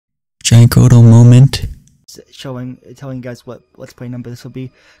GiantGrotle moment. Telling you guys what let's play number this will be,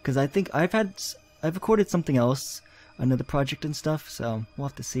 because I think I've recorded something else, another project and stuff, so we'll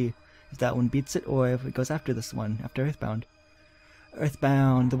have to see if that one beats it or if it goes after this one, after EarthBound.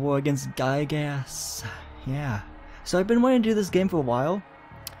 EarthBound, the war against Gygas. Yeah. So I've been wanting to do this game for a while,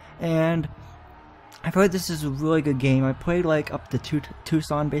 and I've heard this is a really good game. I played like up to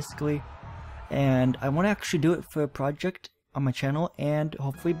Tucson basically, and I want to actually do it for a project on my channel and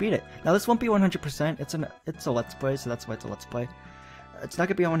hopefully beat it. Now this won't be 100%. It's a let's play, so that's why it's a let's play. It's not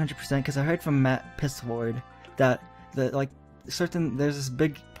gonna be 100% because I heard from Matt Pisslord that there's this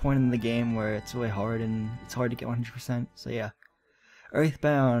big point in the game where it's really hard and it's hard to get 100%. So yeah,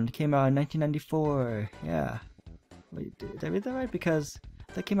 EarthBound came out in 1994. Yeah, wait, did I read that right? Because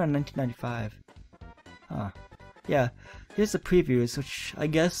that came out in 1995. Huh. Yeah, here's the previews, which I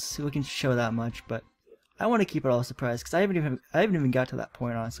guess we can show that much, but I want to keep it all a surprise because I haven't even got to that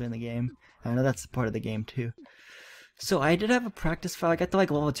point honestly in the game. I know that's part of the game too. So I did have a practice file. I got to like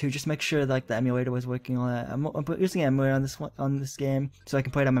level 2, just make sure like the emulator was working on that. I'm using an emulator on this game, so I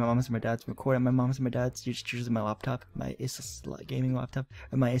can play it on my mom's and my dad's, record on my mom's and my dad's. Just using my laptop, my Asus gaming laptop,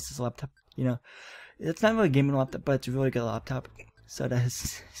 or my Asus laptop. You know, it's not really a gaming laptop, but it's a really good laptop. So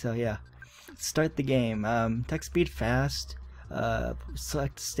yeah. Start the game. Text speed fast.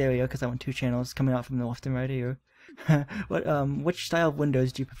 Select stereo because I want 2 channels coming out from the left and right here. Which style of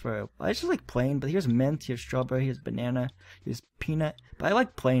windows do you prefer? I just like plain, but here's mint, here's strawberry, here's banana, here's peanut. But I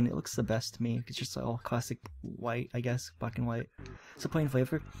like plain, it looks the best to me. It's just all classic white, I guess, black and white. It's a plain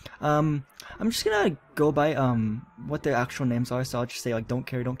flavor. I'm just gonna go by what their actual names are, so I'll just say like don't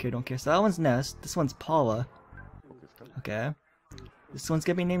care, don't care, don't care. So that one's Nest, this one's Paula. Okay. This one's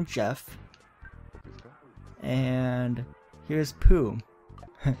gonna be named Jeff. And here's Pooh,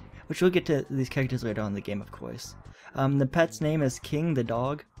 which we'll get to these characters later on in the game, of course. The pet's name is King the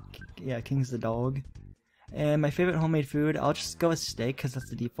dog. Yeah, King's the dog. And my favorite homemade food, I'll just go with steak because that's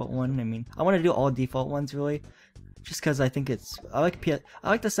the default one. I mean, I want to do all default ones really, just because I think I like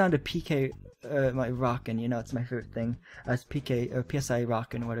the sound of PK, my rockin'. You know, it's my favorite thing. As PK or PSI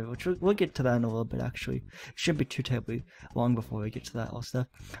rockin' or whatever. Which we'll get to that in a little bit actually. It shouldn't be too terribly long before we get to that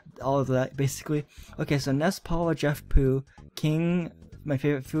all of that basically. Okay, so Nest, Paula, Jeff, Pooh, King. My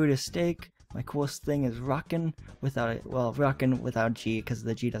favorite food is steak. My coolest thing is rockin' without it. Well, rockin' without G because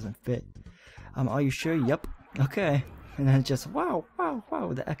the G doesn't fit. Are you sure? Yep. Okay. And then just wow, wow,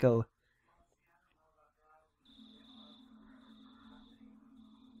 wow, the echo.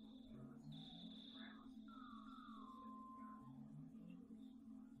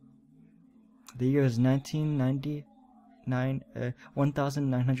 The year is 1999,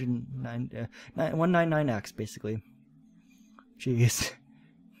 1909, 199X basically. Jeez.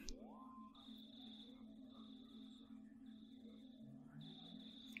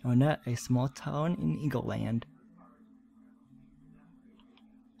 Onett, a small town in Eagle Land.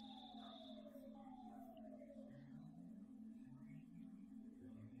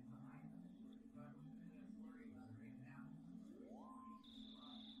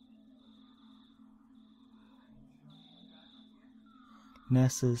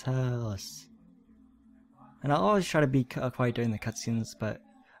 Ness's house. And I'll always try to be quiet during the cutscenes, but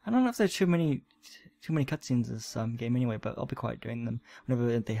I don't know if there's too many cutscenes in this game anyway, but I'll be quiet during them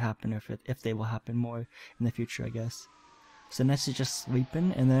whenever they happen, or if they will happen more in the future, I guess. So Ness is just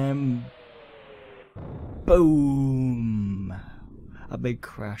sleeping, and then boom, a big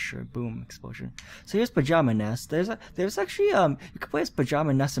crash or boom explosion. So here's Pajama Nest. There's actually you could play as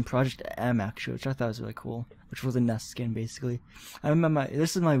Pajama Nest in Project M actually, which I thought was really cool. Which was a Nest skin basically. I remember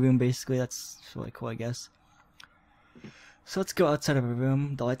this is my room basically. That's really cool, I guess. So let's go outside of our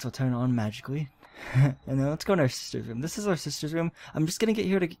room. The lights will turn on magically. And then let's go in our sister's room. This is our sister's room. I'm just in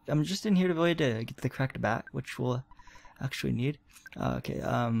here to really to get the cracked bat, which we'll actually need. Okay,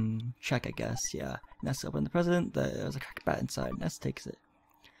 check, I guess. Yeah, Nest opened the present. There's a cracked bat inside. Nest takes it.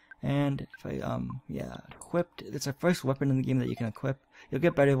 And if I yeah, equipped. It's our first weapon in the game that you can equip. You'll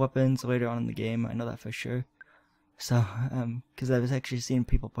get better weapons later on in the game. I know that for sure. So because I've actually seen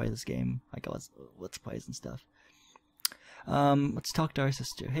people play this game, like let's plays and stuff. Let's talk to our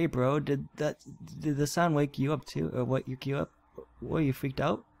sister. Hey bro, did the sound wake you up too, or what you up? Were you freaked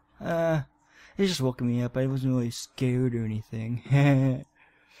out? It just woke me up. I wasn't really scared or anything.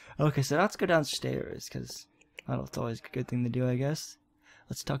 Okay, so let's go downstairs because it's always a good thing to do, I guess.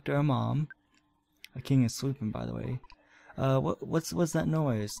 Let's talk to our mom. Our king is sleeping, by the way. What's that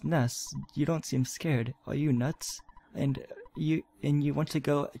noise? Ness, you don't seem scared. Are you nuts? And you want to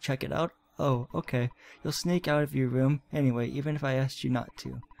go check it out? Oh, okay. You'll sneak out of your room anyway, even if I asked you not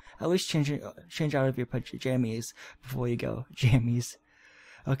to. At least change out of your jammies before you go. Jammies.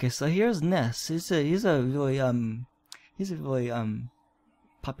 Okay, so here's Ness. He's a really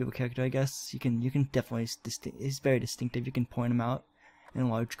popular character, I guess. You can definitely he's very distinctive. You can point him out in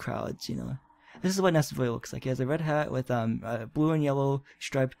large crowds, you know. This is what Ness really looks like. He has a red hat with a blue and yellow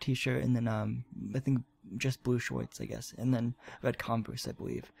striped t-shirt, and then I think just blue shorts, I guess, and then red Converse, I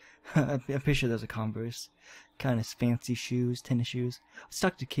believe. I'm pretty sure those are Converse. Kind of fancy shoes, tennis shoes. Let's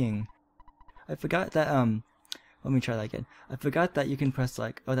talk to King. I forgot that let me try that again. I forgot that you can press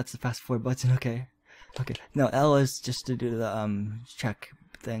like, oh, that's the fast forward button. Okay. No, L is just to do the check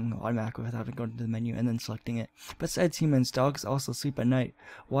thing automatically without having to go to the menu and then selecting it. Besides humans, dogs also sleep at night.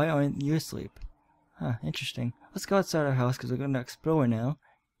 Why aren't you asleep? Huh, interesting. Let's go outside our house because we're going to explore now.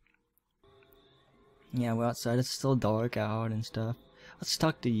 Yeah, we're outside. It's still dark out and stuff. Let's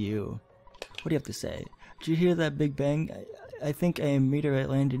talk to you. What do you have to say? Did you hear that big bang? I think a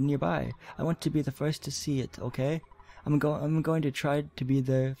meteorite landed nearby. I want to be the first to see it, okay? I'm going to try to be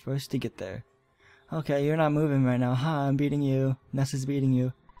the first to get there. Okay, you're not moving right now. Ha, I'm beating you. Ness is beating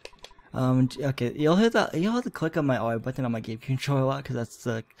you. Okay, you'll hit the click on my R button on my game controller a lot because that's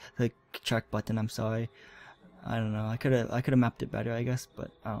the track button. I'm sorry. I don't know. I could have mapped it better, I guess,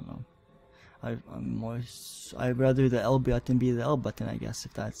 but I don't know. I'd rather the L button be the L button, I guess,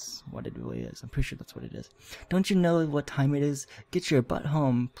 if that's what it really is. I'm pretty sure that's what it is. Don't you know what time it is? Get your butt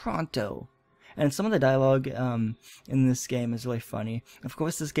home pronto. And some of the dialogue in this game is really funny. Of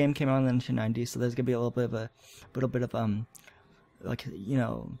course, this game came out in the 1990s, so there's gonna be a little bit of like, you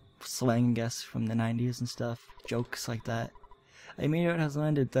know, slang, I guess, from the 90s and stuff, jokes like that. A meteorite has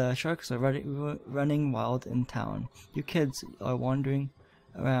landed. The sharks are running wild in town. You kids are wandering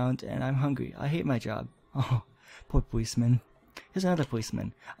around, and I'm hungry. I hate my job. Oh, poor policeman. Here's another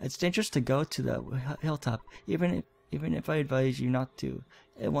policeman. It's dangerous to go to the hilltop, even if I advise you not to.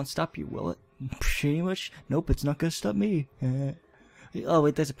 It won't stop you, will it? Pretty much. Nope, it's not gonna stop me. Oh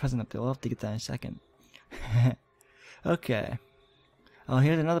wait, there's a present up there. We'll have to get that in a second. Okay. Oh,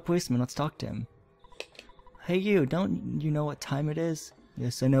 here's another policeman. Let's talk to him. Hey you, don't you know what time it is?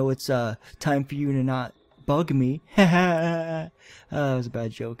 Yes, I know it's time for you to not bug me. That was a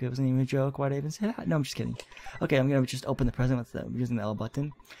bad joke. It wasn't even a joke. Why'd I even say that? No, I'm just kidding. Okay, I'm gonna just open the present with using the L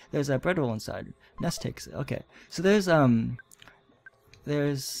button. There's a bread roll inside. Ness takes it. Okay, so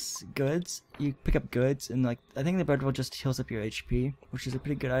there's goods. You pick up goods, and like I think the bread roll just heals up your HP, which is a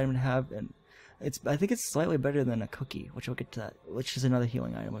pretty good item to have, and I think it's slightly better than a cookie, which we'll get to that, which is another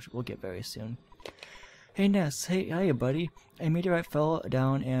healing item, which we'll get very soon. Hey Ness, hiya buddy. A meteorite fell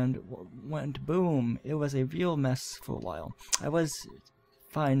down and went boom. It was a real mess for a while. I was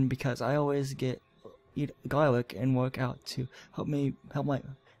fine because I always eat garlic and work out to help make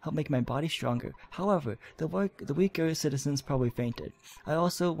my body stronger. However, the weaker citizens probably fainted. I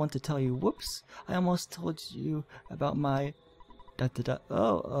also want to tell you, whoops, I almost told you about my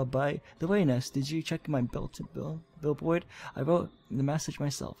Oh, by the way, Ness, did you check my billboard? I wrote the message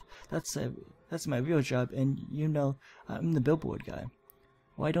myself. That's my real job, and you know I'm the billboard guy.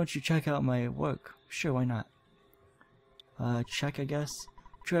 Why don't you check out my work? Sure, why not? Check, I guess.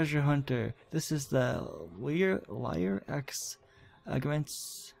 Treasure hunter. This is the Liar X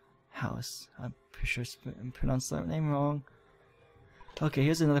Grant's house. I'm pretty sure I pronounced that name wrong. Okay,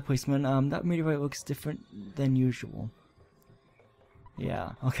 here's another policeman. That meteorite looks different than usual.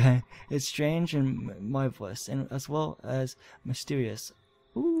 Yeah, okay. It's strange and marvelous, and as well as mysterious.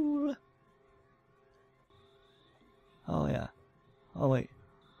 Ooh. Oh yeah. Oh wait.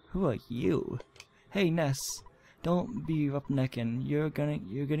 Who are you? Hey Ness, don't be roughnecking. You're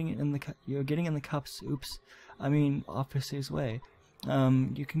getting in the cops. Oops. I mean, officer's way.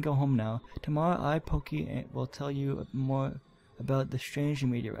 You can go home now. Tomorrow I, Pokey, will tell you more about the strange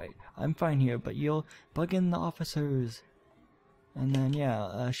meteorite. I'm fine here, but you'll bug in the officers. And then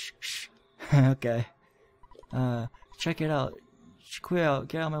yeah, shh. Okay. Check it out. Clear out,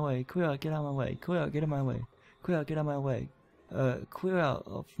 get out of my way. Clear out, get out of my way. Clear out, get out of my way. Clear out, get out of my way. Clear out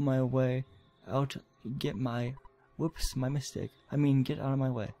of my way. Out, get my. Whoops, my mistake. I mean, get out of my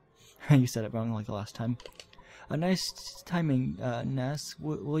way. You said it wrong like the last time. A nice timing, Ness.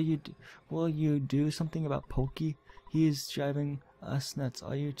 Will you do something about Pokey? He's driving us nuts.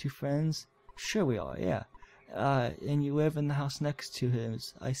 Are you two friends? Sure we are. Yeah. And you live in the house next to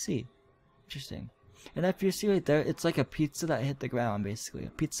his. I see. Interesting. And if you see right there, it's like a pizza that hit the ground, basically.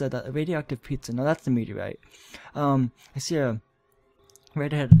 A radioactive pizza. No, that's the meteorite. I see a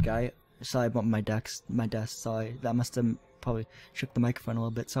red-headed guy. Sorry about my desk. Sorry, that must have probably shook the microphone a little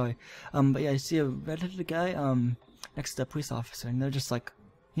bit. Sorry. But yeah, I see a red-headed guy next to a police officer, and they're just like,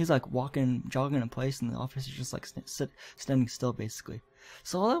 he's like jogging in place, and the officer's just like standing still, basically.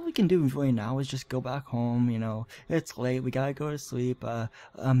 So all that we can do right now is just go back home. You know, it's late. We gotta go to sleep.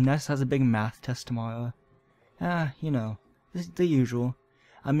 Ness has a big math test tomorrow. You know, the usual.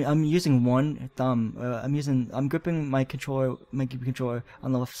 I'm using one thumb. I'm gripping my GameCube controller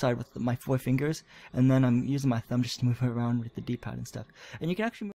on the left side with my 4 fingers, and then I'm using my thumb just to move it around with the D-pad and stuff. And you can actually